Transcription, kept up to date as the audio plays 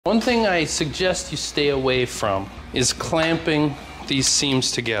One thing I suggest you stay away from is clamping these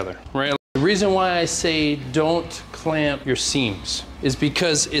seams together, right? The reason why I say don't clamp your seams is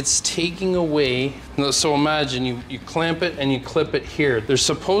because it's taking away, so imagine you clamp it and you clip it here. There's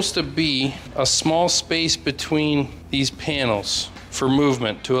supposed to be a small space between these panels for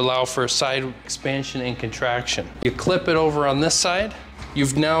movement to allow for side expansion and contraction. You clip it over on this side,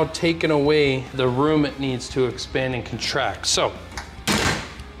 you've now taken away the room it needs to expand and contract. So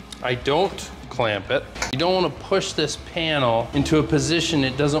I don't clamp it. You don't want to push this panel into a position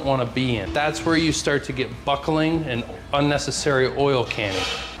it doesn't want to be in. That's where you start to get buckling and unnecessary oil canning.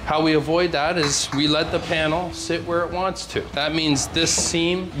 How we avoid that is we let the panel sit where it wants to. That means this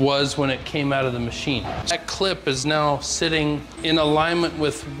seam was when it came out of the machine. That clip is now sitting in alignment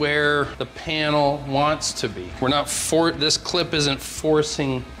with where the panel wants to be. This clip isn't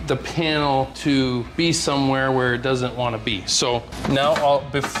forcing the panel to be somewhere where it doesn't want to be. So now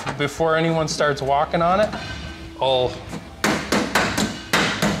before anyone starts walking on it, I'll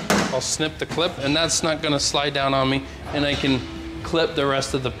snip the clip, and that's not going to slide down on me, and I can clip the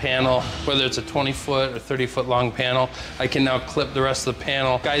rest of the panel. Whether it's a 20-foot or 30-foot long panel, I can now clip the rest of the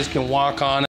panel. Guys can walk on it.